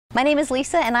My name is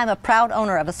Lisa and I'm a proud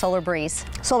owner of a Solar Breeze.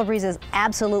 Solar Breeze is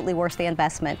absolutely worth the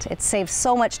investment. It saves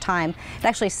so much time. It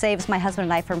actually saves my husband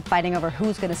and I from fighting over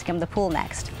who's going to skim the pool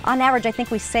next. On average, I think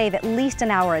we save at least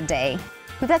an hour a day.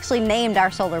 We've actually named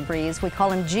our Solar Breeze. We call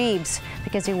him Jeeves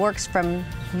because he works from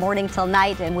morning till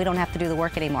night and we don't have to do the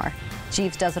work anymore.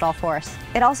 Jeeves does it all for us.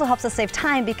 It also helps us save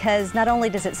time because not only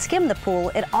does it skim the pool,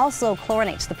 it also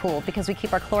chlorinates the pool because we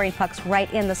keep our chlorine pucks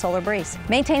right in the Solar Breeze.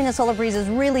 Maintaining the Solar Breeze is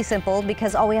really simple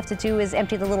because all we have to do is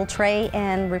empty the little tray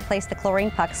and replace the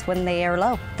chlorine pucks when they are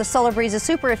low. The Solar Breeze is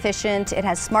super efficient. It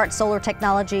has smart solar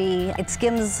technology. It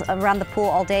skims around the pool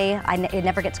all day. It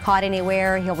never gets caught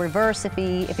anywhere. He'll reverse if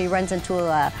he runs into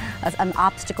an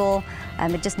obstacle.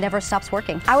 It just never stops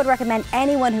working. I would recommend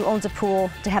anyone who owns a pool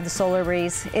to have the Solar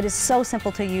Breeze. It is so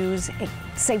simple to use. It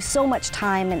saves so much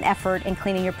time and effort in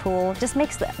cleaning your pool. It just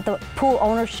makes the pool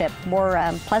ownership more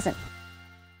pleasant.